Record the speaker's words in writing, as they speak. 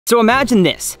So imagine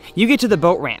this, you get to the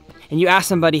boat ramp and you ask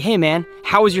somebody, hey man,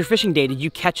 how was your fishing day? Did you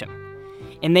catch them?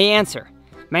 And they answer,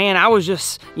 man, I was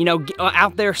just,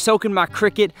 out there soaking my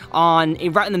cricket right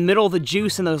in the middle of the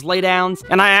juice in those laydowns,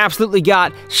 and I absolutely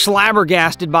got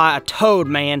slabbergasted by a toad,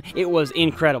 man. It was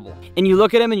incredible. And you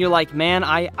look at him and you're like, man,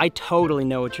 I totally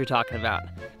know what you're talking about.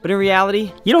 But in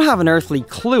reality, you don't have an earthly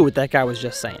clue what that guy was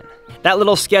just saying. That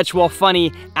little sketch, while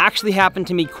funny, actually happened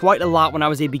to me quite a lot when I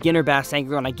was a beginner bass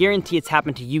angler, and I guarantee it's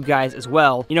happened to you guys as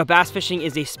well. Bass fishing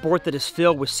is a sport that is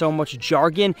filled with so much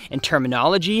jargon and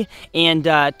terminology, and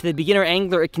to the beginner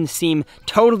angler, it can seem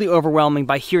totally overwhelming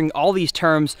by hearing all these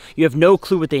terms. You have no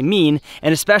clue what they mean,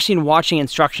 and especially in watching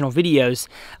instructional videos,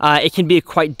 it can be a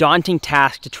quite daunting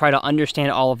task to try to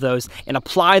understand all of those and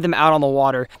apply them out on the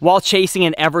water while chasing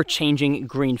an ever-changing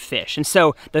green fish. And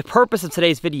so the purpose of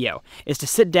today's video is to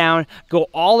sit down, go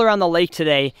all around the lake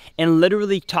today, and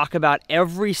literally talk about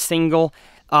every single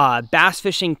bass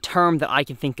fishing term that I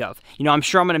can think of. I'm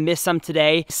sure I'm gonna miss some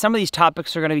today. Some of these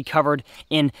topics are gonna be covered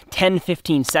in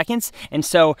 10-15 seconds. And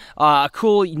so a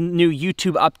cool new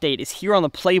YouTube update is here on the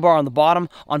play bar on the bottom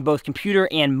on both computer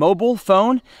and mobile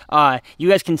phone. You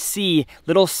guys can see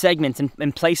little segments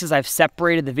and places I've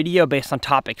separated the video based on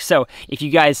topics. So if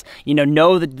you guys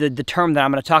know the term that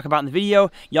I'm gonna talk about in the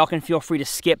video, y'all can feel free to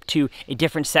skip to a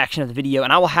different section of the video,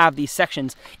 and I will have these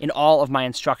sections in all of my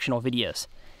instructional videos.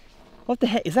 What the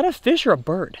heck? Is that a fish or a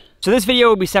bird? So this video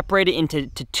will be separated into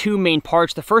two main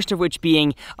parts, the first of which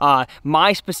being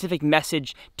my specific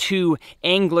message to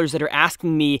anglers that are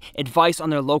asking me advice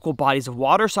on their local bodies of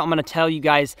water. So I'm gonna tell you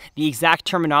guys the exact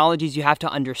terminologies you have to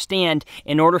understand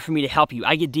in order for me to help you.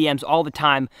 I get DMs all the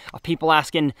time of people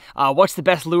asking, what's the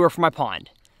best lure for my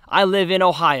pond? I live in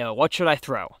Ohio, what should I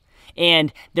throw?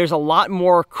 And there's a lot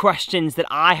more questions that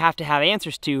I have to have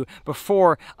answers to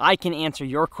before I can answer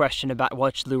your question about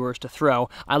which lures to throw.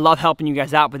 I love helping you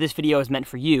guys out, but this video is meant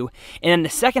for you. And then the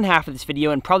second half of this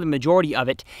video, and probably the majority of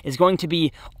it, is going to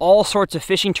be all sorts of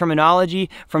fishing terminology,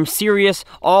 from serious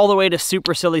all the way to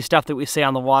super silly stuff that we say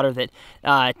on the water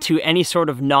that to any sort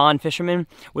of non-fisherman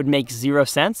would make zero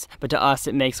sense, but to us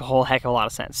it makes a whole heck of a lot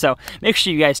of sense. So make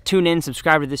sure you guys tune in,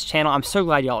 subscribe to this channel. I'm so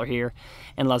glad y'all are here,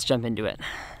 and let's jump into it.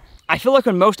 I feel like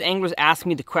when most anglers ask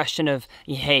me the question of,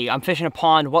 hey, I'm fishing a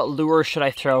pond, what lure should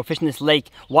I throw? Fishing this lake,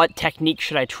 what technique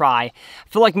should I try? I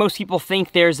feel like most people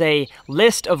think there's a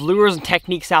list of lures and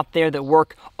techniques out there that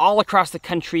work all across the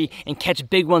country and catch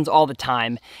big ones all the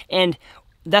time. And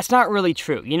that's not really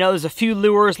true. There's a few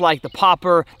lures like the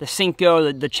popper, the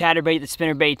Cinco, the chatterbait, the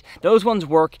spinnerbait. Those ones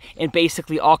work in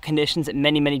basically all conditions at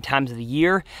many, many times of the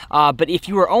year. But if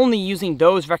you are only using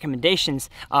those recommendations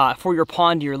for your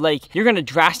pond or your lake, you're gonna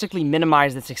drastically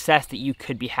minimize the success that you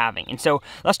could be having. And so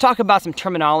let's talk about some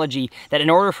terminology that, in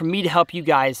order for me to help you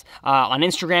guys on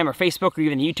Instagram or Facebook or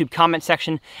even the YouTube comment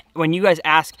section, when you guys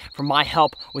ask for my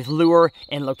help with lure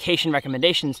and location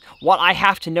recommendations, what I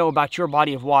have to know about your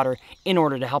body of water in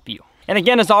order to help you. And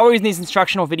again, as always in these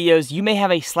instructional videos, you may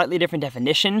have a slightly different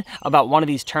definition about one of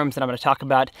these terms that I'm going to talk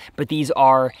about, but these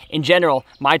are, in general,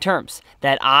 my terms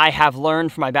that I have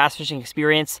learned from my bass fishing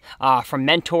experience, from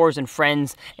mentors and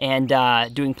friends, and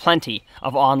doing plenty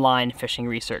of online fishing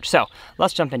research. So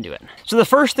let's jump into it. So the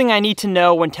first thing I need to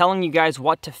know when telling you guys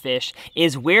what to fish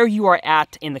is where you are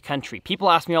at in the country. People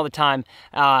ask me all the time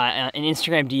in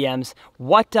Instagram DMs,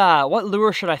 what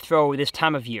lure should I throw this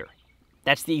time of year?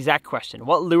 That's the exact question.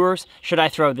 What lures should I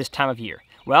throw this time of year?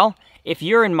 Well, if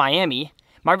you're in Miami,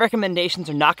 my recommendations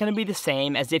are not going to be the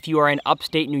same as if you are in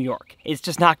upstate New York. It's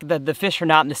just not, the fish are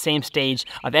not in the same stage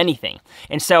of anything.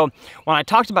 And so when I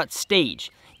talked about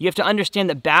stage, you have to understand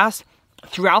that bass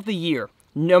throughout the year,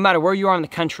 no matter where you are in the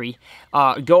country,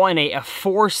 go on a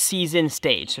 4-season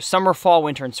stage. So summer, fall,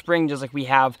 winter, and spring, just like we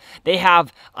have. They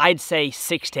have, I'd say,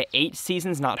 6 to 8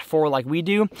 seasons, not 4 like we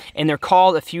do, and they're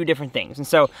called a few different things. And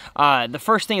so the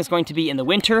first thing is going to be in the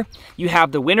winter, you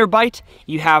have the winter bite,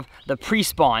 you have the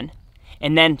pre-spawn,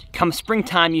 and then come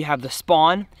springtime, you have the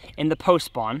spawn and the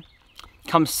post-spawn.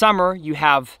 Come summer, you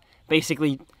have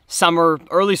basically summer,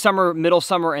 early summer, middle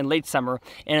summer, and late summer.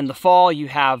 And in the fall, you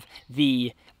have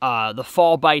the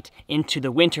fall bite into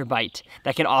the winter bite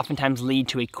that can oftentimes lead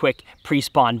to a quick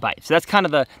pre-spawn bite. So that's kind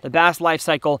of the bass life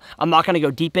cycle. I'm not going to go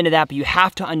deep into that, but you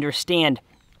have to understand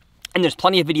And there's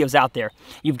plenty of videos out there.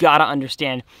 You've got to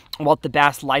understand what the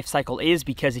bass life cycle is,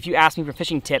 because if you ask me for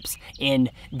fishing tips in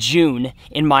June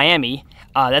in Miami,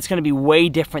 that's going to be way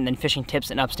different than fishing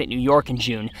tips in upstate New York in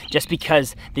June, just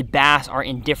because the bass are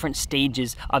in different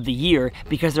stages of the year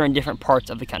because they're in different parts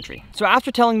of the country. So after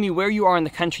telling me where you are in the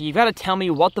country, you've got to tell me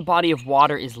what the body of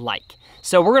water is like.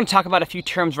 So we're going to talk about a few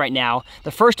terms right now.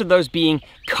 The first of those being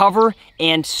cover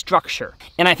and structure.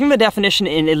 And I think the definition,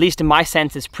 at least in my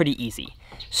sense, is pretty easy.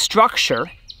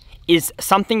 Structure is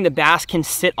something the bass can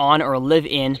sit on or live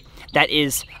in that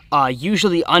is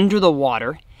usually under the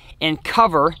water, and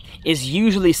cover is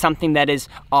usually something that is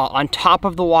on top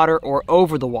of the water or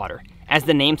over the water. As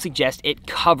the name suggests, it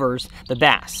covers the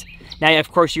bass. Now,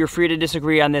 of course, you're free to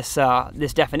disagree on this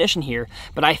this definition here,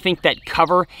 but I think that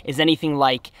cover is anything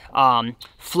like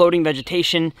floating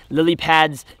vegetation, lily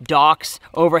pads, docks,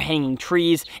 overhanging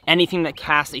trees, anything that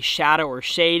casts a shadow or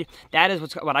shade. That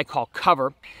is what I call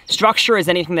cover. Structure is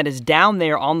anything that is down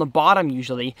there on the bottom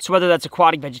usually. So whether that's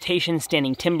aquatic vegetation,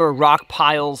 standing timber, rock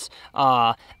piles,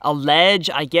 a ledge,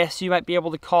 I guess you might be able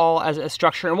to call as a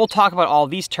structure. And we'll talk about all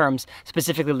these terms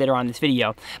specifically later on in this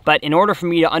video. But in order for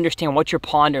me to understand what your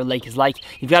pond or lake is like,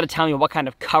 you've got to tell me what kind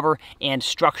of cover and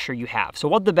structure you have. So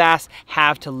what the bass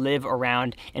have to live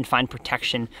around and find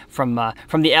protection from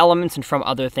the elements and from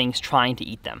other things trying to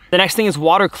eat them. The next thing is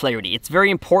water clarity. It's very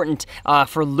important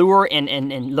for lure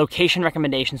and location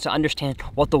recommendations to understand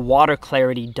what the water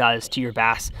clarity does to your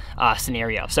bass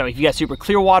scenario. So if you got super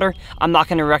clear water, I'm not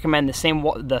going to recommend the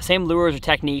same lures or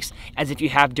techniques as if you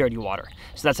have dirty water.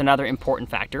 So that's another important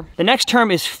factor. The next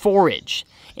term is forage.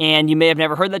 And you may have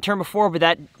never heard that term before, but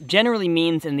that generally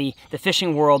means in the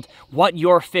fishing world what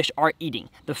your fish are eating,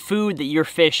 the food that your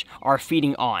fish are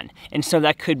feeding on. And so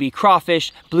that could be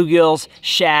crawfish, bluegills,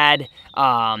 shad,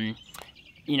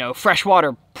 you know,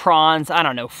 freshwater prawns, I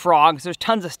don't know, frogs. There's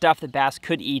tons of stuff that bass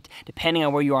could eat depending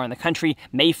on where you are in the country.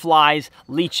 Mayflies,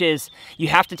 leeches. You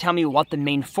have to tell me what the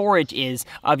main forage is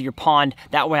of your pond.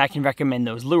 That way I can recommend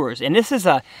those lures. And this is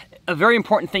a very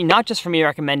important thing, not just for me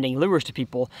recommending lures to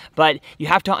people, but you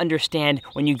have to understand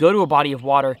when you go to a body of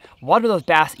water, what are those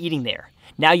bass eating there?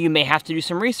 Now you may have to do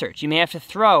some research. You may have to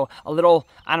throw a little,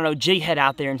 I don't know, jig head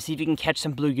out there and see if you can catch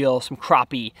some bluegill, some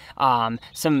crappie,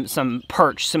 some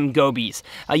perch, some gobies.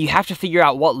 You have to figure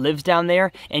out what lives down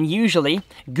there, and usually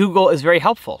Google is very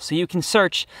helpful. So you can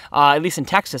search, at least in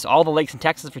Texas, all the lakes in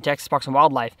Texas for Texas Parks and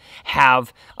Wildlife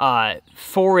have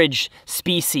forage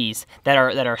species that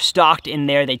are stocked in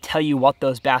there. They tell you what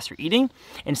those bass are eating,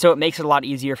 and so it makes it a lot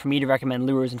easier for me to recommend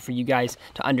lures and for you guys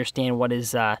to understand what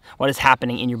is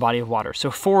happening in your body of water. So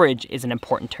forage is an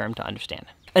important term to understand.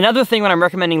 Another thing when I'm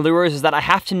recommending lures is that I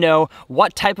have to know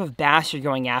what type of bass you're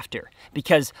going after,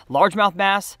 because largemouth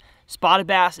bass, spotted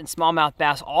bass, and smallmouth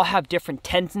bass all have different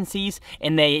tendencies,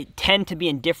 and they tend to be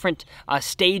in different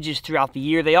stages throughout the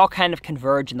year. They all kind of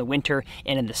converge in the winter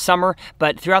and in the summer,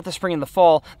 but throughout the spring and the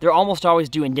fall, they're almost always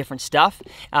doing different stuff.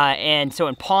 And so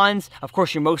in ponds, of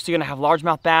course, you're mostly gonna have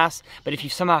largemouth bass, but if you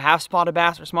somehow have spotted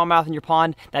bass or smallmouth in your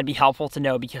pond, that'd be helpful to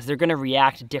know because they're gonna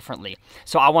react differently.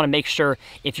 So I wanna make sure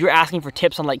if you're asking for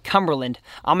tips on Lake Cumberland,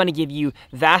 I'm gonna give you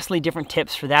vastly different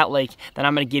tips for that lake than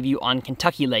I'm gonna give you on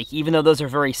Kentucky Lake. Even though those are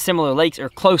very similar lakes or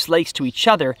close lakes to each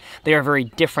other, they are very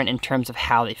different in terms of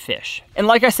how they fish. And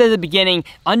like I said at the beginning,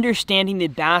 understanding the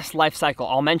bass life cycle,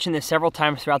 I'll mention this several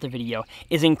times throughout the video,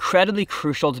 is incredibly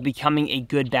crucial to becoming a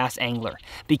good bass angler,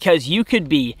 because you could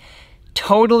be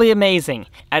totally amazing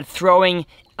at throwing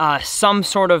some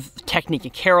sort of technique, a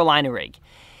Carolina rig.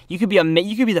 You could be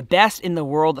the best in the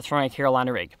world at throwing a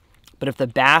Carolina rig, but if the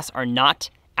bass are not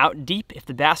out deep, if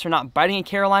the bass are not biting a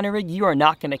Carolina rig, you are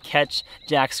not going to catch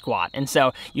jack squat. And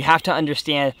so you have to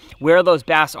understand where those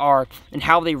bass are and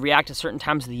how they react at certain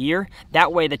times of the year.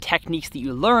 That way the techniques that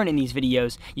you learn in these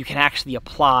videos, you can actually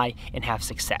apply and have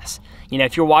success. You know,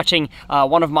 if you're watching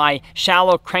one of my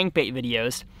shallow crankbait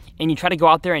videos and you try to go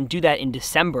out there and do that in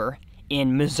December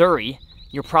in Missouri,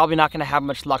 you're probably not going to have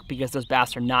much luck because those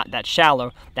bass are not that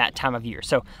shallow that time of year.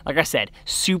 So, like I said,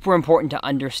 super important to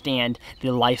understand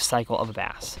the life cycle of a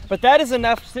bass. But that is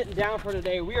enough sitting down for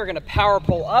today. We are going to power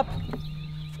pull up,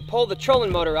 pull the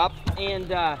trolling motor up, and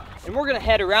we're going to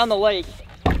head around the lake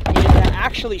and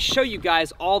actually show you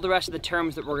guys all the rest of the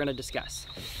terms that we're going to discuss.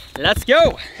 Let's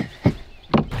go!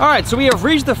 All right, so we have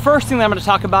reached the first thing that I'm going to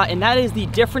talk about, and that is the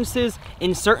differences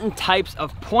in certain types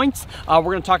of points. We're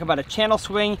going to talk about a channel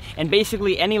swing and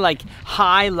basically any like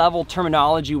high level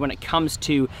terminology when it comes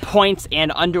to points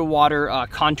and underwater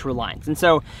contour lines. And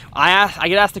so I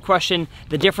get asked the question,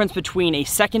 the difference between a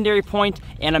secondary point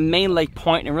and a main lake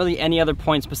point, and really any other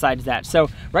points besides that. So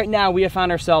right now we have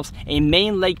found ourselves a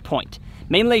main lake point.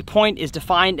 Main lake point is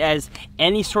defined as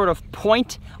any sort of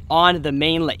point on the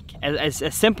main lake. As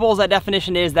simple as that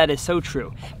definition is, that is so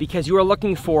true, because you are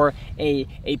looking for a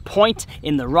point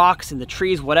in the rocks, in the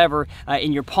trees, whatever,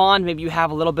 in your pond. Maybe you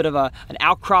have a little bit of an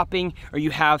outcropping, or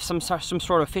you have some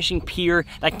sort of fishing pier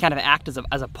that can kind of act as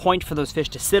a point for those fish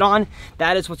to sit on.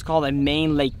 That is what's called a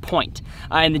main lake point.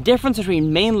 And the difference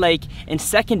between main lake and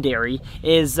secondary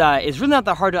is really not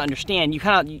that hard to understand. You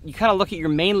kind of look at your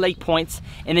main lake points,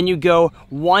 and then you go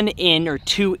 1 in or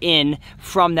 2 in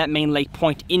from that main lake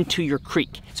point into your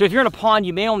creek. So if you're in a pond,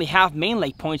 you may only have main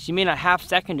lake points, you may not have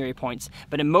secondary points,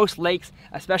 but in most lakes,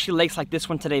 especially lakes like this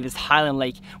one today, this Highland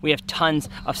Lake, we have tons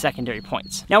of secondary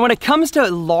points. Now, when it comes to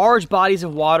large bodies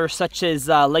of water, such as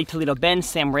Lake Toledo Bend,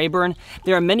 Sam Rayburn,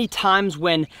 there are many times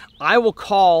when I will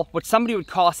call what somebody would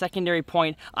call a secondary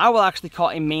point, I will actually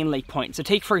call a main lake point. So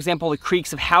take, for example, the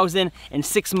creeks of Housen and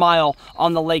 6 Mile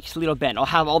on the Lake Toledo Bend. I'll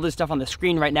have all this stuff on the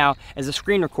screen right now as a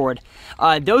screen record.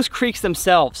 Those creeks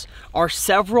themselves are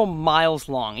several miles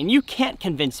long, and you can't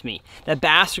convince me that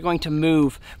bass are going to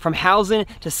move from Housen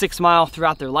to 6 Mile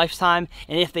throughout their lifetime,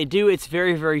 and if they do, it's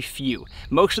very, very few.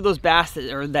 Most of those bass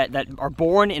that are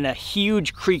born in a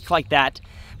huge creek like that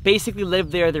basically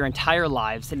live there their entire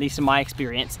lives, at least in my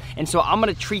experience, and so I'm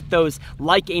going to treat those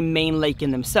like a main lake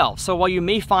in themselves. So while you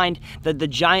may find that the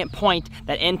giant point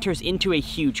that enters into a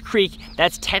huge creek,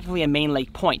 that's technically a main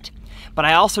lake point, but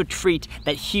I also treat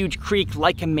that huge creek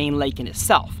like a main lake in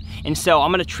itself. And so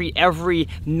I'm going to treat every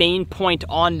main point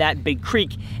on that big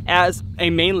creek as a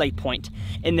main lake point.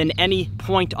 And then any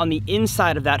point on the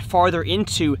inside of that farther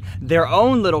into their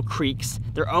own little creeks,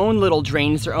 their own little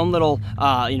drains, their own little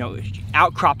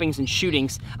outcroppings and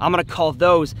shootings, I'm going to call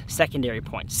those secondary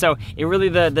points. So it really,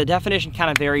 the definition kind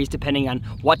of varies depending on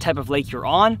what type of lake you're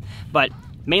on, but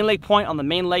main lake point on the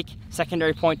main lake,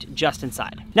 secondary point just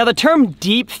inside. Now, the term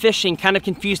deep fishing kind of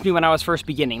confused me when I was first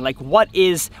beginning. Like, what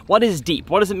is deep?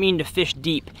 What does it mean to fish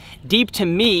deep? Deep to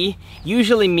me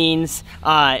usually means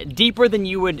deeper than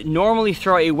you would normally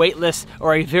throw a weightless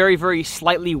or a very, very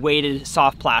slightly weighted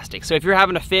soft plastic. So if you're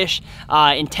having a fish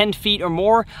in 10 feet or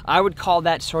more, I would call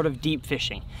that sort of deep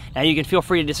fishing. Now, you can feel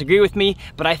free to disagree with me,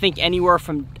 but I think anywhere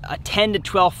from 10 to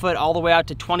 12 foot all the way out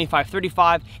to 25,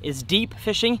 35 is deep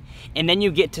fishing. And then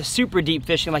you get to super deep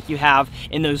fishing like you have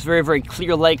in those very, very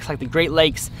clear lakes like the Great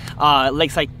Lakes,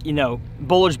 lakes like,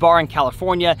 Bullard's Bar in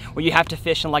California, where you have to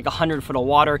fish in like 100 foot of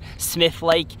water. Smith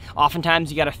Lake,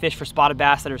 oftentimes you got to fish for spotted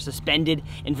bass that are suspended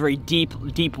in very deep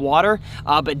water.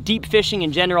 But deep fishing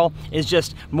in general is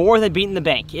just more than beating the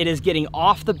bank. It is getting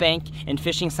off the bank and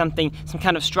fishing some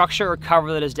kind of structure or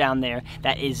cover that is down there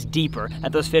that is deeper,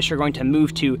 that those fish are going to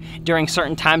move to during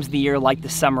certain times of the year, like the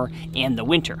summer and the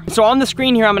winter. So on the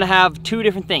screen here, I'm going to have 2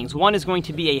 different things. One is going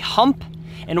to be a hump,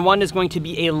 and one is going to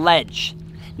be a ledge.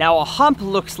 Now, a hump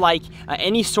looks like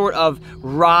any sort of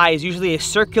rise, usually a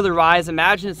circular rise.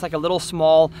 Imagine it's like a little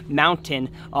small mountain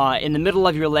in the middle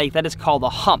of your lake. That is called a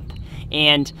hump.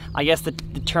 And I guess the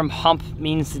term hump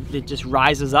means that it just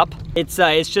rises up. It's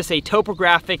just a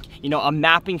topographic, a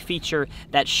mapping feature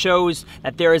that shows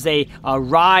that there is a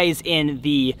rise in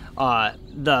the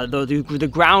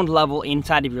ground level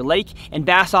inside of your lake. And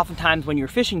bass, oftentimes when you're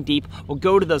fishing deep, will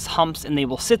go to those humps and they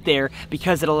will sit there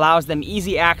because it allows them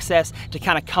easy access to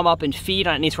kind of come up and feed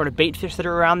on any sort of bait fish that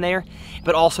are around there,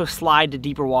 but also slide to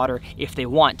deeper water if they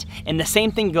want. And the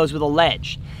same thing goes with a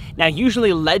ledge. Now,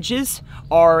 usually ledges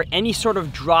are any sort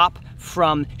of drop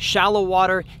from shallow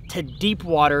water to deep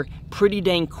water pretty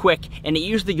dang quick, and it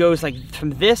usually goes like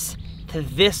from this to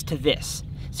this to this.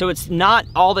 So it's not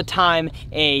all the time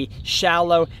a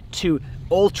shallow to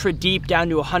ultra deep down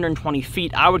to 120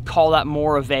 feet. I would call that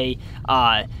more of a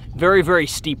very, very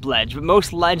steep ledge. But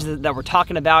most ledges that we're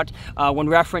talking about when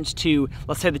reference to,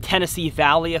 let's say, the Tennessee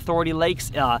Valley Authority lakes,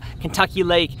 Kentucky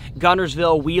Lake,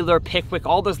 Guntersville, Wheeler, Pickwick,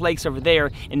 all those lakes over there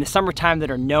in the summertime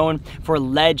that are known for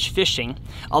ledge fishing.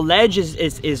 A ledge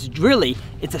is really,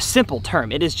 it's a simple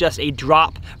term. It is just a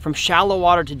drop from shallow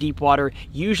water to deep water,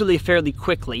 usually fairly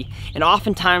quickly, and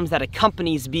oftentimes that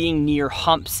accompanies being near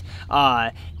humps,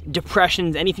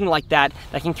 depressions, anything like that,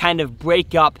 that can kind of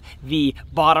break up the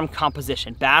bottom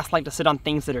composition. Bass like to sit on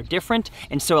things that are different,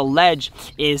 and so a ledge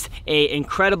is an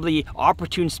incredibly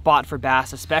opportune spot for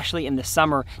bass, especially in the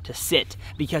summer, to sit,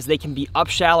 because they can be up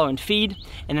shallow and feed,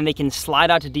 and then they can slide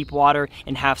out to deep water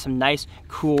and have some nice,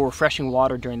 cool, refreshing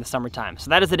water during the summertime. So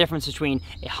that is the difference between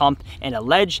a hump and a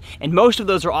ledge, and most of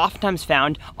those are oftentimes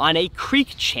found on a creek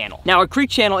channel. Now, a creek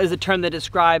channel is a term that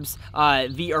describes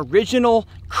the original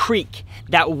creek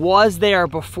that was there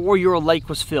before your lake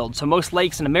was filled. So most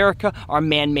lakes in America are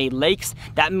man-made lakes.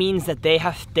 That means that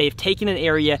they've taken an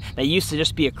area that used to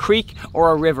just be a creek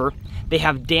or a river. They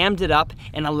have dammed it up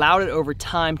and allowed it over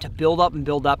time to build up and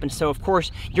build up. And so of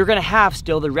course, you're gonna have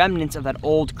still the remnants of that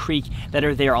old creek that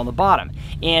are there on the bottom.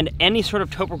 And any sort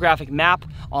of topographic map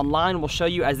online will show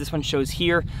you, as this one shows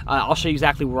here, I'll show you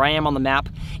exactly where I am on the map.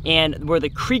 And where the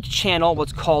creek channel,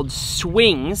 what's called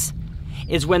swings,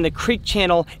 is when the creek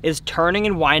channel is turning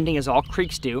and winding, as all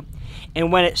creeks do,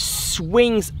 and when it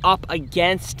swings up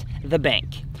against the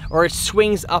bank, or it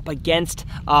swings up against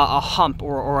a hump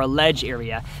or a ledge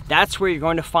area, that's where you're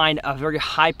going to find a very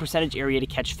high percentage area to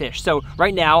catch fish. So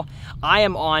right now, I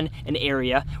am on an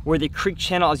area where the creek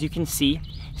channel, as you can see,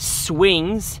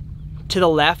 swings to the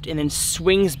left and then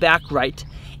swings back right.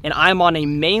 And I'm on a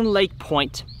main lake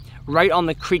point right on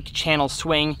the creek channel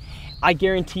swing. I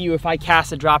guarantee you if I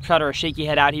cast a drop shot or a shaky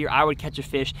head out here, I would catch a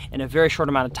fish in a very short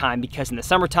amount of time, because in the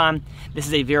summertime, this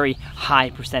is a very high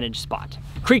percentage spot.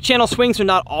 Creek channel swings are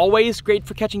not always great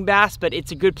for catching bass, but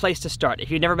it's a good place to start.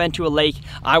 If you've never been to a lake,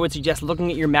 I would suggest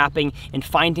looking at your mapping and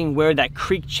finding where that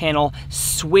creek channel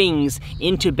swings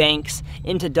into banks,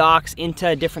 into docks,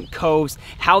 into different coves,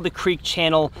 how the creek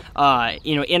channel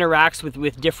interacts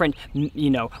with different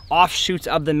offshoots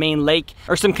of the main lake,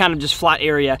 or some kind of just flat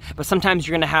area. But sometimes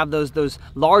you're gonna have those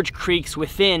large creeks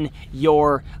within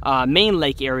your main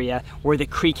lake area where the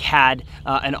creek had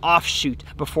an offshoot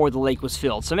before the lake was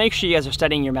filled. So make sure you guys are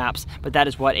studying your maps, but that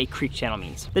is what a creek channel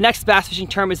means. The next bass fishing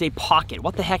term is a pocket.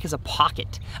 What the heck is a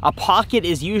pocket? A pocket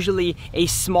is usually a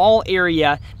small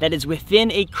area that is within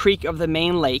a creek of the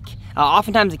main lake.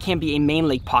 Oftentimes it can be a main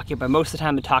lake pocket, but most of the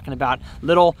time they're talking about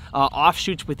little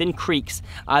offshoots within creeks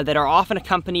that are often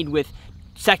accompanied with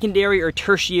secondary or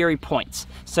tertiary points.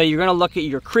 So you're gonna look at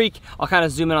your creek. I'll kind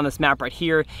of zoom in on this map right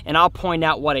here, and I'll point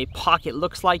out what a pocket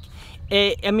looks like.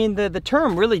 I mean, the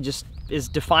term really just is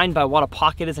defined by what a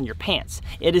pocket is in your pants.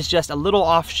 It is just a little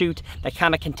offshoot that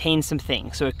kind of contains some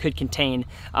things. So it could contain,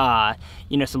 some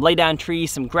laydown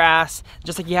trees, some grass,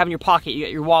 just like you have in your pocket. You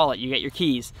got your wallet, you got your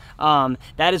keys.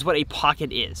 That is what a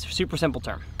pocket is. Super simple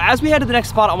term. As we head to the next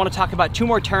spot, I want to talk about two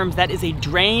more terms. That is a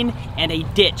drain and a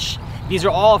ditch. These are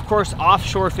all, of course,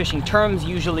 offshore fishing terms,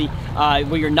 usually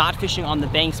where you're not fishing on the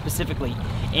bank specifically.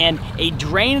 And a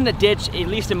drain and a ditch, at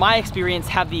least in my experience,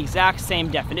 have the exact same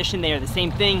definition. They are the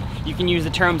same thing. You can use the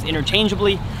terms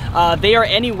interchangeably. They are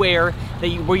anywhere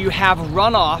where you have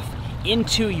runoff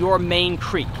into your main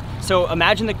creek. So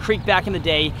imagine the creek back in the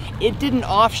day. It didn't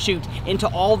offshoot into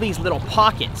all these little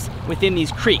pockets within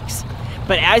these creeks.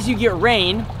 But as you get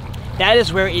rain, that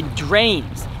is where it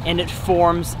drains and it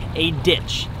forms a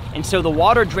ditch. And so the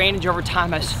water drainage over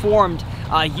time has formed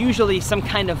usually some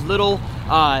kind of little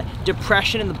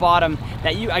depression in the bottom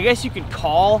that I guess you could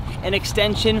call an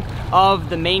extension of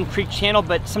the main creek channel,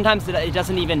 but sometimes it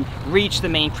doesn't even reach the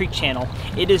main creek channel.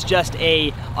 It is just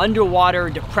a underwater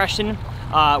depression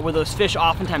where those fish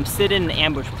oftentimes sit in and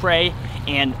ambush prey.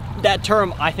 And that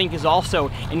term, I think, is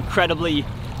also incredibly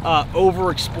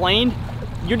over-explained.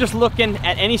 You're just looking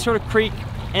at any sort of creek,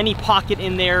 any pocket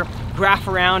in there, graph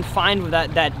around, find where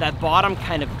that bottom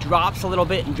kind of drops a little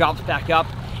bit and drops back up,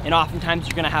 and oftentimes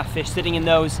you're gonna have fish sitting in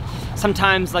those.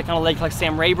 Sometimes, like on a lake like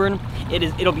Sam Rayburn,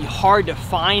 it'll be hard to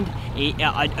find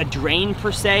a drain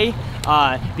per se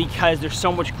because there's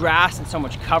so much grass and so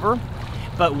much cover.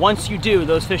 But once you do,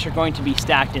 those fish are going to be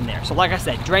stacked in there. So like I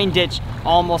said, drain, ditch,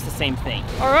 almost the same thing.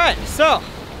 All right, so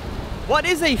what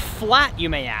is a flat, you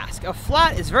may ask? A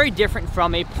flat is very different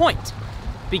from a point,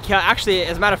 because actually,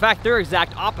 as a matter of fact, they're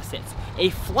exact opposites. A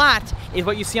flat is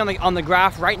what you see on the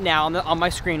graph right now on my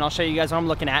screen. I'll show you guys what I'm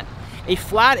looking at. A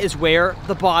flat is where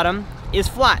the bottom is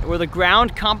flat, where the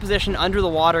ground composition under the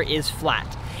water is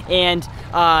flat. And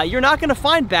you're not gonna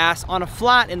find bass on a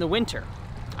flat in the winter.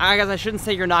 I guess I shouldn't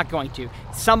say you're not going to.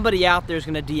 Somebody out there is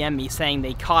gonna DM me saying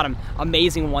they caught them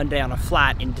amazing one day on a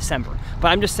flat in December. But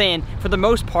I'm just saying, for the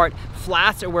most part,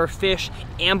 flats are where fish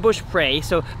ambush prey.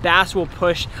 So bass will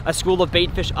push a school of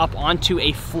bait fish up onto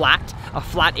a flat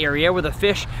area where the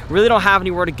fish really don't have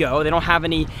anywhere to go. They don't have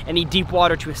any deep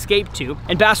water to escape to.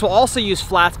 And bass will also use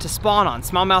flats to spawn on.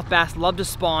 Smallmouth bass love to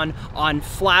spawn on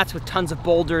flats with tons of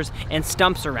boulders and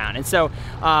stumps around. And so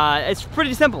it's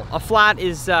pretty simple. A flat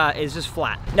is just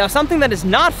flat. Now, something that is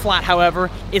not flat, however,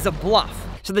 is a bluff.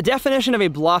 So the definition of a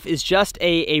bluff is just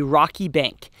a rocky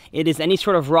bank. It is any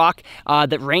sort of rock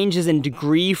that ranges in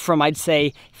degree from, I'd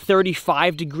say,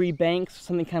 35-degree banks,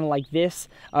 something kind of like this.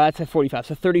 That's a 45,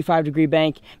 so 35-degree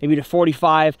bank, maybe to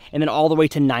 45, and then all the way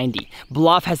to 90.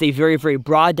 Bluff has a very, very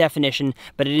broad definition,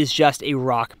 but it is just a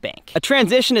rock bank. A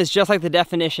transition is just like the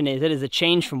definition is. It is a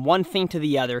change from one thing to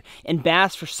the other. And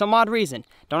bass, for some odd reason,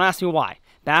 don't ask me why,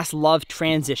 bass love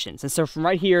transitions. And so from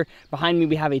right here behind me,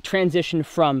 we have a transition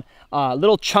from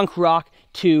little chunk rock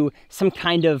to some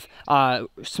kind of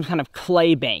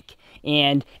clay bank.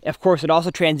 And of course, it also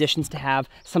transitions to have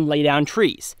some laydown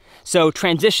trees. So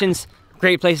transitions,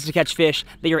 great places to catch fish.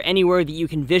 They are anywhere that you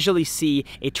can visually see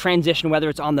a transition, whether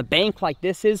it's on the bank like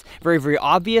this is, very, very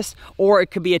obvious, or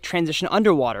it could be a transition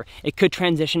underwater. It could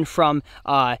transition from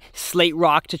slate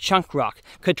rock to chunk rock,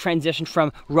 could transition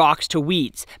from rocks to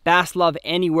weeds. Bass love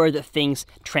anywhere that things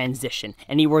transition,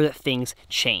 anywhere that things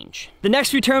change. The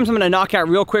next few terms I'm gonna knock out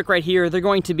real quick right here. They're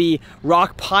going to be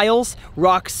rock piles,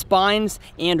 rock spines,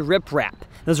 and riprap.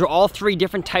 Those are all three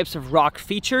different types of rock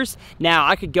features. Now,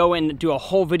 I could go and do a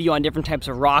whole video on different types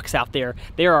of rocks out there.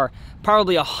 There are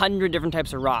probably 100 different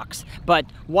types of rocks, but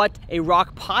what a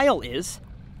rock pile is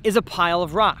a pile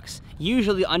of rocks,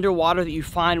 usually underwater, that you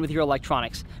find with your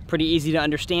electronics. Pretty easy to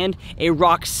understand. A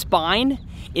rock spine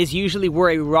is usually where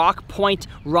a rock point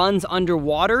runs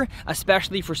underwater,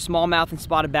 especially for smallmouth and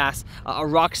spotted bass. A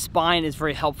rock spine is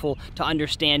very helpful to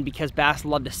understand because bass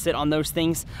love to sit on those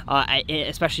things,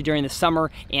 especially during the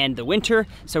summer and the winter.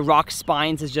 So rock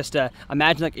spines is just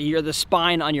imagine like you're the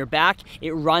spine on your back.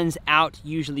 It runs out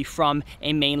usually from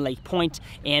a main lake point,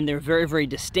 and they're very, very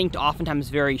distinct, oftentimes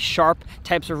very sharp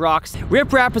types of rocks.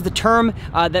 Riprap is the term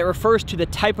that refers to the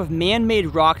type of man-made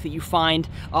rock that you find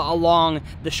along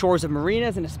the shores of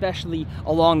marinas, and especially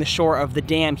along the shore of the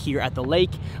dam here at the lake.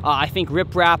 I think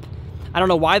riprap, I don't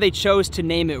know why they chose to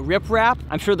name it riprap.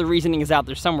 I'm sure the reasoning is out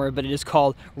there somewhere, but it is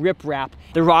called riprap.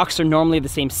 The rocks are normally the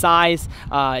same size.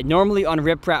 Normally on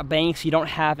riprap banks, you don't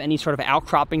have any sort of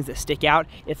outcroppings that stick out.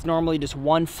 It's normally just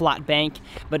one flat bank.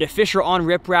 But if fish are on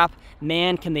riprap,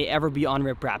 man, can they ever be on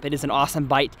riprap. It is an awesome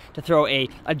bite to throw a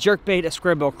jerkbait, a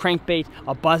squarebill crankbait,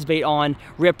 a buzzbait on.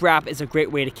 Riprap is a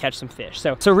great way to catch some fish.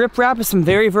 So riprap is some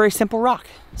very, very simple rock.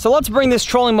 So let's bring this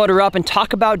trolling motor up and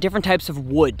talk about different types of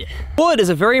wood. Wood is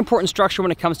a very important structure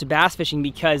when it comes to bass fishing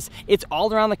because it's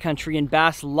all around the country and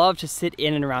bass love to sit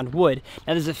in and around wood.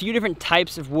 Now there's a few different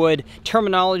types of wood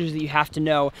terminologies that you have to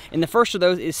know, and the first of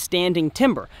those is standing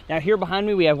timber. Now here behind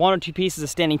me we have one or two pieces of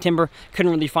standing timber.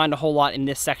 Couldn't really find a whole lot in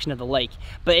this section of the lake,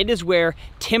 but it is where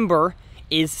timber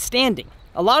is standing.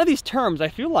 A lot of these terms, I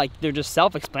feel like they're just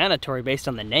self-explanatory based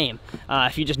on the name,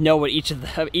 if you just know what each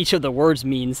of the words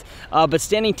means. But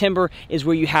standing timber is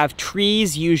where you have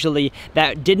trees usually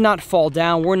that did not fall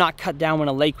down, were not cut down when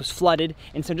a lake was flooded.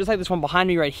 And so just like this one behind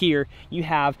me right here, you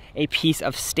have a piece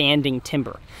of standing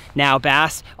timber. Now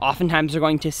bass oftentimes are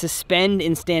going to suspend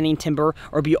in standing timber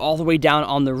or be all the way down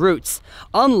on the roots,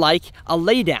 unlike a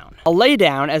laydown. A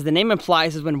laydown, as the name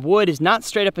implies, is when wood is not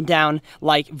straight up and down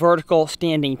like vertical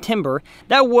standing timber.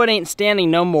 That wood ain't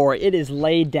standing no more, it is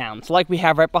laid down. So like we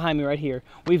have right behind me right here,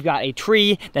 we've got a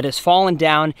tree that has fallen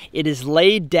down. It is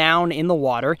laid down in the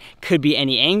water. Could be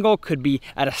any angle, could be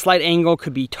at a slight angle,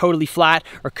 could be totally flat,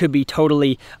 or could be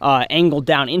totally angled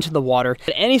down into the water.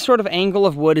 But any sort of angle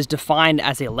of wood is defined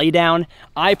as a laydown.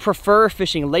 I prefer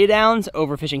fishing laydowns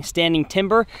over fishing standing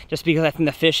timber, just because I think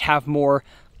the fish have more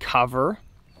cover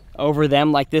over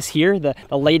them like this here. The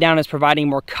laydown is providing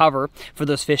more cover for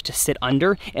those fish to sit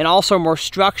under, and also more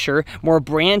structure, more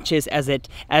branches as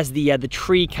the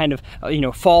tree kind of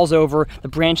falls over. The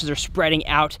branches are spreading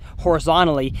out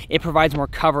horizontally. It provides more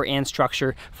cover and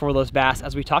structure for those bass,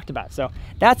 as we talked about. So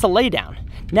that's a laydown.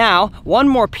 Now, one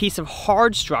more piece of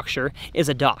hard structure is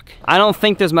a dock. I don't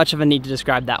think there's much of a need to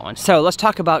describe that one. So let's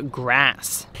talk about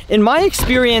grass. In my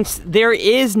experience, there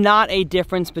is not a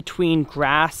difference between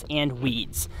grass and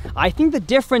weeds. I think the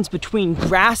difference between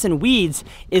grass and weeds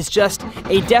is just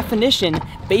a definition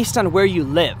based on where you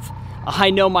live. I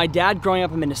know my dad growing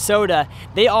up in Minnesota,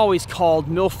 they always called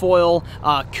milfoil,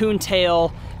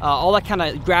 coontail, all that kind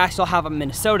of grass you'll have in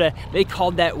Minnesota, they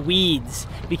called that weeds,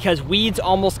 because weeds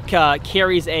almost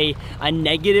carries a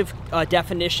negative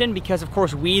definition, because of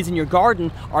course weeds in your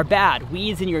garden are bad,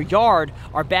 weeds in your yard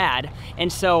are bad,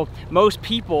 and so most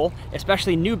people,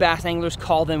 especially new bass anglers,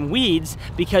 call them weeds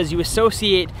because you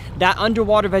associate that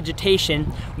underwater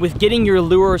vegetation with getting your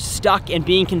lures stuck and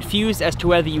being confused as to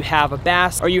whether you have a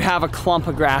bass or you have a clump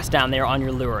of grass down there on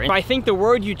your lure. And I think the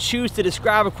word you choose to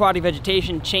describe aquatic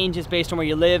vegetation changes based on where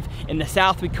you live live in the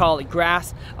South, we call it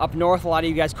grass. Up north, a lot of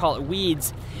you guys call it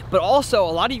weeds. But also,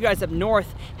 a lot of you guys up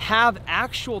north have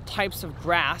actual types of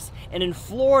grass, and in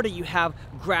Florida you have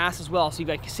grass as well. So you've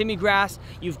got Kissimmee grass,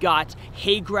 you've got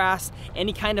hay grass,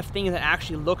 any kind of thing that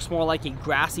actually looks more like a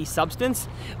grassy substance.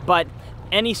 But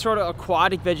any sort of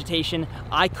aquatic vegetation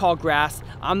I call grass.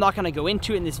 I'm not gonna go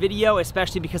into it in this video,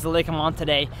 especially because the lake I'm on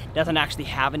today doesn't actually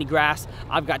have any grass.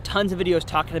 I've got tons of videos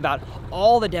talking about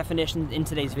all the definitions in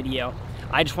today's video.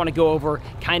 I just want to go over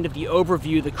kind of the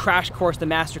overview, the crash course, the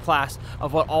masterclass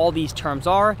of what all these terms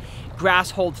are.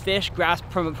 Grass holds fish, grass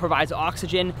provides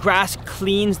oxygen, grass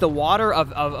cleans the water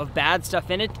of bad stuff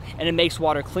in it, and it makes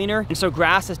water cleaner. And so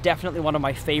grass is definitely one of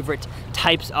my favorite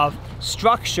types of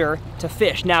structure to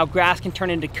fish. Now, grass can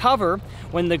turn into cover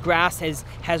when the grass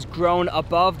has grown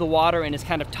above the water and is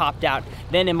kind of topped out.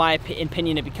 Then, in my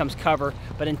opinion, it becomes cover,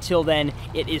 but until then,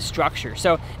 it is structure.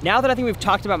 So now that I think we've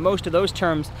talked about most of those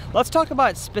terms, let's talk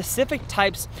about specific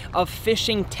types of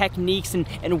fishing techniques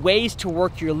and ways to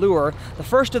work your lure. The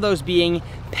first of those being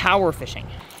power fishing.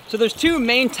 So there's two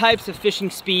main types of fishing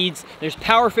speeds. There's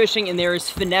power fishing and there is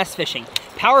finesse fishing.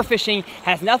 Power fishing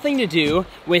has nothing to do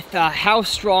with how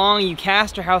strong you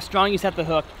cast or how strong you set the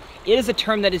hook. It is a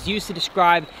term that is used to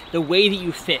describe the way that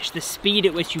you fish, the speed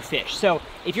at which you fish. So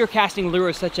if you're casting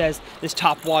lures such as this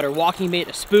top water walking bait,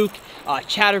 a spook,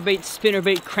 chatterbait,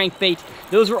 spinnerbait, crankbait,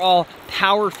 those are all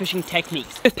power fishing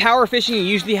techniques. With power fishing, you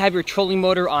usually have your trolling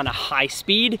motor on a high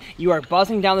speed. You are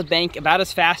buzzing down the bank about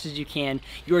as fast as you can.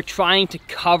 You are trying to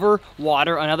cover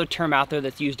water, another term out there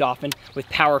that's used often with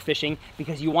power fishing,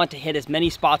 because you want to hit as many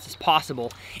spots as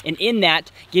possible. And in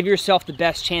that, give yourself the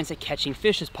best chance at catching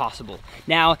fish as possible.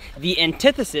 Now, the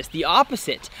antithesis, the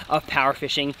opposite of power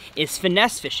fishing, is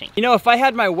finesse fishing. You know, if I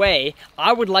had my way,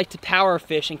 I would like to power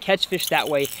fish and catch fish that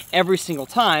way every single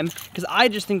time, because I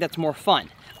just think that's more fun.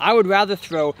 I would rather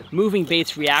throw moving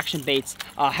baits, reaction baits,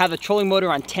 have the trolling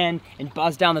motor on 10 and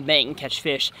buzz down the bank and catch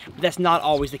fish, but that's not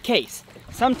always the case.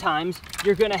 Sometimes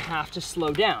you're gonna have to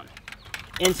slow down.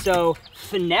 And so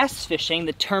finesse fishing,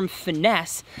 the term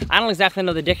finesse, I don't exactly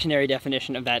know the dictionary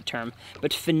definition of that term,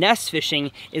 but finesse fishing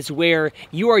is where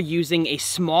you are using a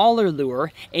smaller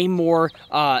lure, a more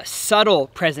subtle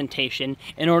presentation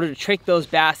in order to trick those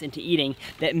bass into eating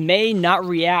that may not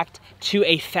react to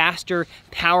a faster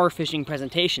power fishing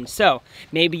presentation. So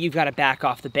maybe you've got to back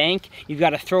off the bank, you've got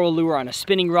to throw a lure on a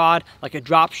spinning rod, like a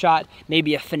drop shot,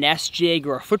 maybe a finesse jig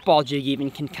or a football jig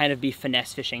even can kind of be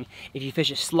finesse fishing if you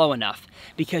fish it slow enough,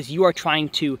 because you are trying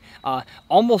to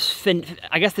almost,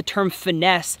 I guess the term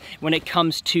finesse when it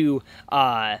comes to,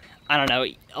 I don't know,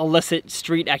 illicit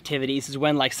street activities is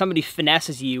when like somebody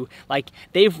finesses you, like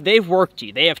they've worked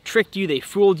you, they have tricked you, they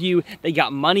fooled you, they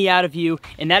got money out of you,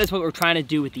 and that is what we're trying to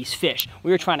do with these fish.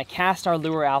 We are trying to cast our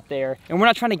lure out there, and we're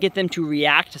not trying to get them to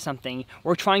react to something,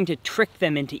 we're trying to trick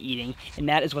them into eating, and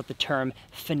that is what the term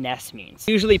finesse means.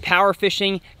 Usually power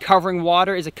fishing, covering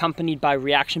water, is accompanied by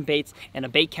reaction baits and a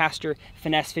bait caster.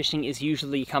 Finesse fishing is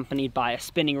usually accompanied by a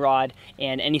spinning rod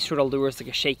and any sort of lures like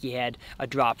a shaky head, a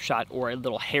drop shot, or a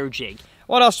little hair jig.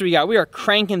 What else do we got? We are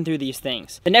cranking through these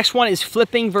things. The next one is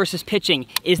flipping versus pitching.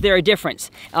 Is there a difference?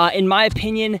 In my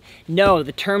opinion, no,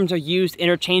 the terms are used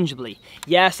interchangeably.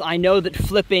 Yes, I know that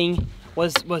flipping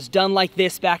was done like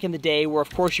this back in the day, where of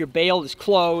course your bail is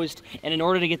closed, and in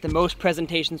order to get the most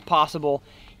presentations possible,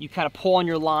 you kind of pull on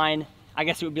your line. I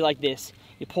guess it would be like this.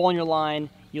 You pull on your line,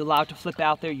 you allow it to flip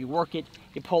out there, you work it,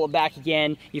 you pull it back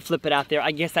again, you flip it out there.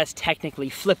 I guess that's technically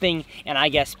flipping, and I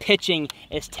guess pitching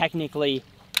is technically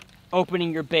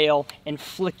opening your bail and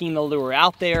flicking the lure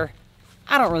out there.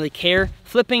 I don't really care.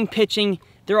 Flipping, pitching,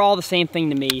 they're all the same thing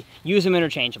to me. Use them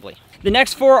interchangeably. The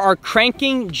next four are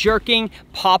cranking, jerking,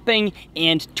 popping,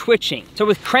 and twitching. So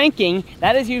with cranking,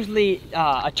 that is usually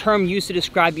a term used to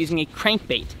describe using a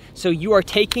crankbait. So you are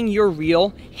taking your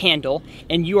reel handle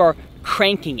and you are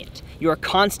cranking it. You are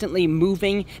constantly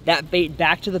moving that bait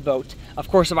back to the boat. Of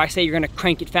course, if I say you're gonna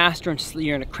crank it faster and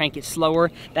you're gonna crank it slower,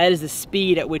 that is the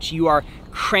speed at which you are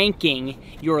cranking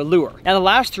your lure. Now the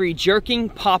last three, jerking,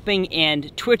 popping,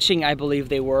 and twitching, I believe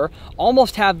they were,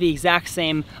 almost have the exact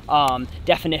same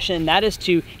definition, and that is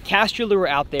to cast your lure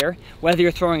out there, whether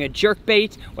you're throwing a jerk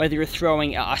bait, whether you're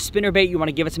throwing a spinner bait, you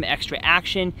wanna give it some extra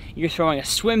action, you're throwing a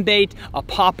swim bait, a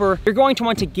popper, you're going to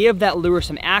want to give that lure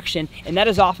some action, and that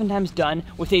is oftentimes done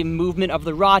with a movement of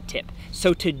the rod tip.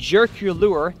 So to jerk your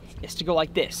lure is to go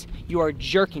like this. You are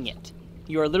jerking it.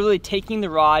 You are literally taking the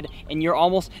rod and you're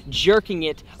almost jerking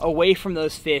it away from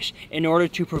those fish in order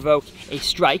to provoke a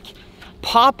strike.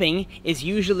 Popping is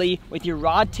usually with your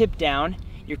rod tip down,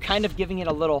 you're kind of giving it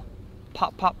a little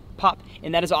pop, pop, pop,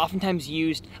 and that is oftentimes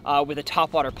used with a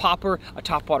topwater popper, a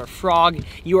topwater frog.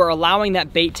 You are allowing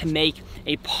that bait to make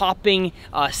a popping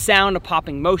sound, a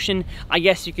popping motion. I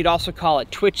guess you could also call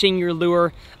it twitching your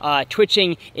lure.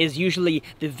 Twitching is usually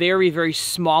the very, very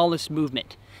smallest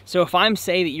movement. So if I'm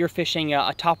saying that you're fishing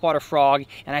a topwater frog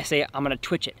and I say I'm gonna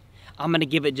twitch it, I'm gonna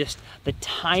give it just the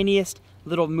tiniest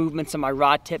little movements on my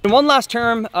rod tip. And one last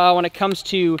term when it comes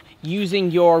to using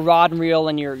your rod and reel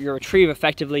and your retrieve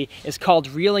effectively is called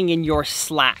reeling in your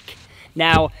slack.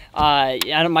 Now,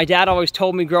 my dad always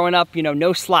told me growing up, you know,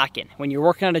 no slacking. When you're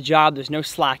working on a job, there's no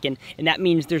slacking, and that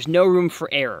means there's no room for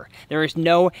error. There is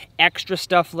no extra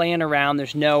stuff laying around.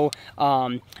 There's no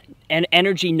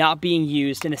energy not being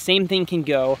used, and the same thing can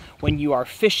go when you are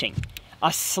fishing.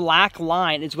 A slack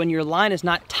line is when your line is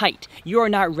not tight. You are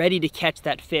not ready to catch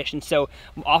that fish. And so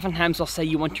oftentimes I'll say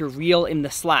you want to reel in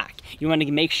the slack. You want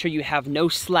to make sure you have no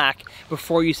slack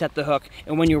before you set the hook.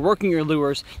 And when you're working your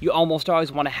lures, you almost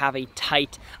always want to have a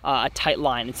tight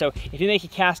line. And so if you make a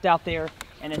cast out there,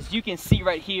 and as you can see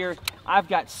right here, I've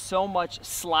got so much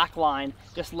slack line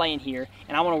just laying here,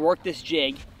 and I want to work this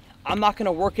jig. I'm not going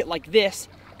to work it like this,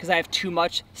 because I have too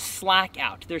much slack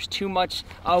out. There's too much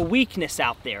weakness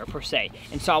out there per se.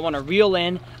 And so I wanna reel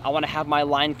in, I wanna have my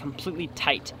line completely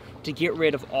tight to get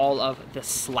rid of all of the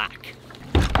slack.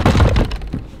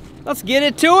 Let's get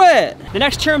into it. The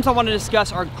next terms I wanna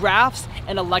discuss are graphs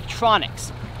and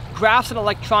electronics. Graphs and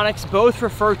electronics both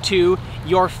refer to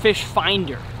your fish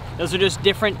finder. Those are just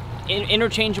different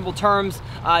interchangeable terms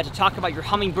to talk about your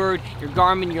Humminbird, your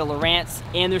Garmin, your Lowrance,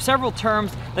 and there's several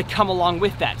terms that come along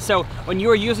with that. So when you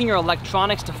are using your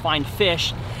electronics to find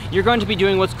fish, you're going to be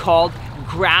doing what's called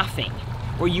graphing,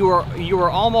 where you are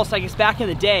almost, I guess back in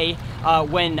the day,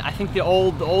 when I think the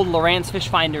old Lowrance fish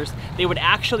finders, they would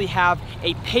actually have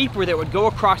a paper that would go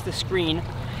across the screen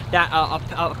that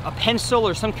a pencil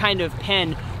or some kind of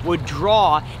pen would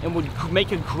draw and would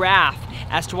make a graph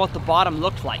as to what the bottom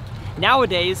looked like.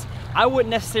 Nowadays, I wouldn't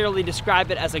necessarily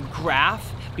describe it as a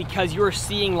graph because you're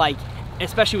seeing, like,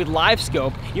 especially with live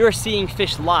scope, you're seeing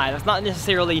fish live. It's not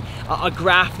necessarily a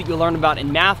graph that you learn about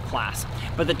in math class,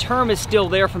 but the term is still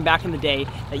there from back in the day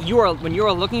that when you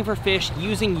are looking for fish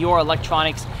using your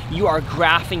electronics, you are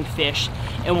graphing fish.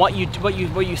 And what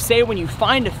you say when you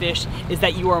find a fish is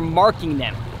that you are marking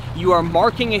them. You are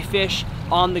marking a fish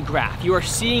on the graph. You are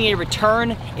seeing a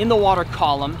return in the water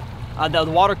column. The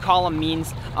water column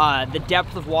means the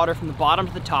depth of water from the bottom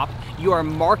to the top. You are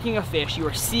marking a fish. You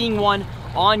are seeing one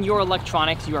on your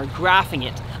electronics. You are graphing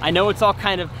it. I know it's all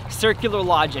kind of circular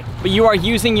logic, but you are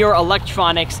using your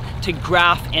electronics to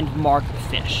graph and mark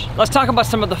fish. Let's talk about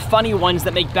some of the funny ones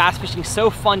that make bass fishing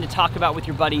so fun to talk about with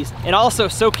your buddies, and also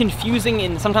so confusing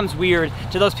and sometimes weird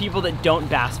to those people that don't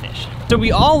bass fish. So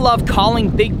we all love calling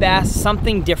big bass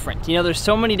something different. You know, there's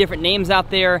so many different names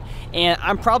out there, and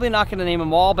I'm probably not gonna name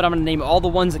them all, but I'm gonna name all the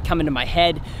ones that come into my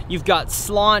head. You've got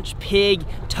slaunch, pig,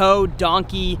 toad,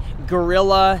 donkey,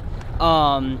 gorilla,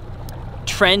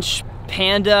 trench,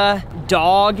 panda,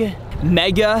 dog,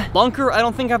 mega. Lunker, I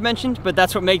don't think I've mentioned, but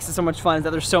that's what makes it so much fun, is that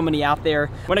there's so many out there.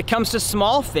 When it comes to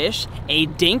small fish, a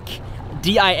dink,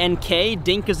 D-I-N-K,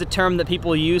 dink is a term that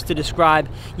people use to describe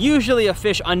usually a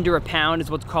fish under a pound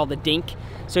is what's called a dink.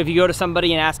 So if you go to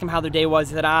somebody and ask them how their day was,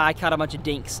 they said, I caught a bunch of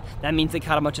dinks. That means they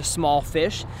caught a bunch of small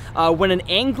fish. When an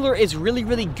angler is really,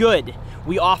 really good,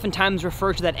 we oftentimes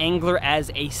refer to that angler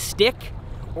as a stick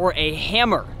or a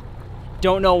hammer.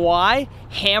 Don't know why.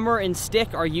 Hammer and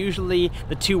stick are usually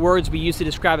the two words we use to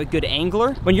describe a good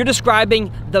angler. When you're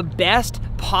describing the best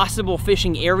possible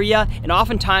fishing area, and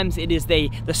oftentimes it is the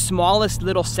smallest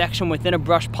little section within a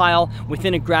brush pile,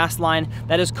 within a grass line,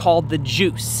 that is called the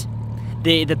juice.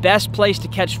 The best place to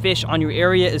catch fish on your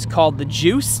area is called the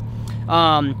juice.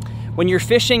 When you're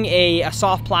fishing a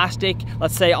soft plastic,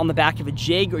 let's say on the back of a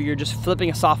jig, or you're just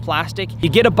flipping a soft plastic, you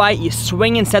get a bite, you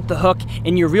swing and set the hook,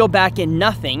 and you reel back in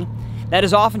nothing. That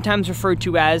is oftentimes referred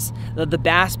to as the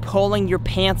bass pulling your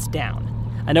pants down.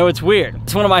 I know it's weird.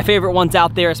 It's one of my favorite ones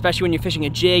out there, especially when you're fishing a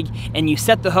jig and you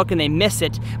set the hook and they miss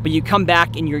it, but you come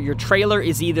back and your trailer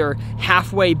is either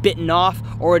halfway bitten off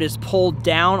or it is pulled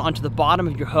down onto the bottom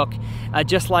of your hook.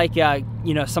 Just like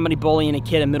you know, somebody bullying a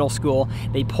kid in middle school,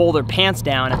 they pull their pants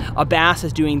down. A bass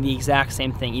is doing the exact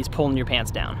same thing. He's pulling your pants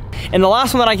down. And the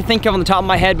last one that I can think of on the top of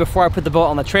my head before I put the boat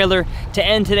on the trailer to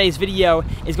end today's video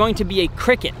is going to be a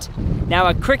cricket. Now,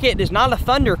 a cricket is not a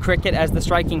thunder cricket as the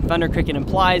striking thunder cricket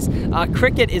implies.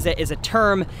 Cricket is a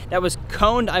term that was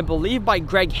coined, I believe, by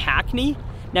Greg Hackney.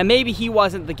 Now, maybe he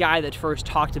wasn't the guy that first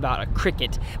talked about a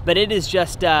cricket, but it is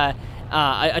just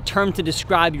a term to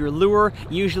describe your lure,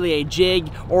 usually a jig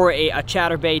or a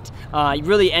chatterbait.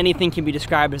 Really anything can be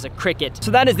described as a cricket.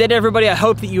 So that is it, everybody. I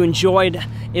hope that you enjoyed.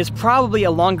 It's probably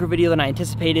a longer video than I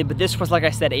anticipated, but this was, like I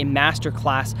said, a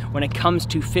masterclass when it comes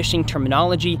to fishing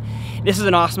terminology. This is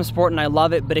an awesome sport and I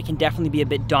love it, but it can definitely be a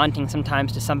bit daunting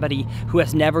sometimes to somebody who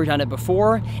has never done it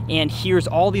before and hears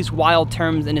all these wild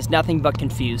terms and is nothing but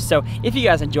confused. So if you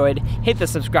guys enjoyed, hit the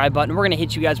subscribe button. We're gonna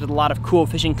hit you guys with a lot of cool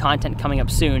fishing content coming up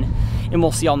soon, and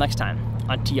we'll see y'all next time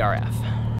on TRF.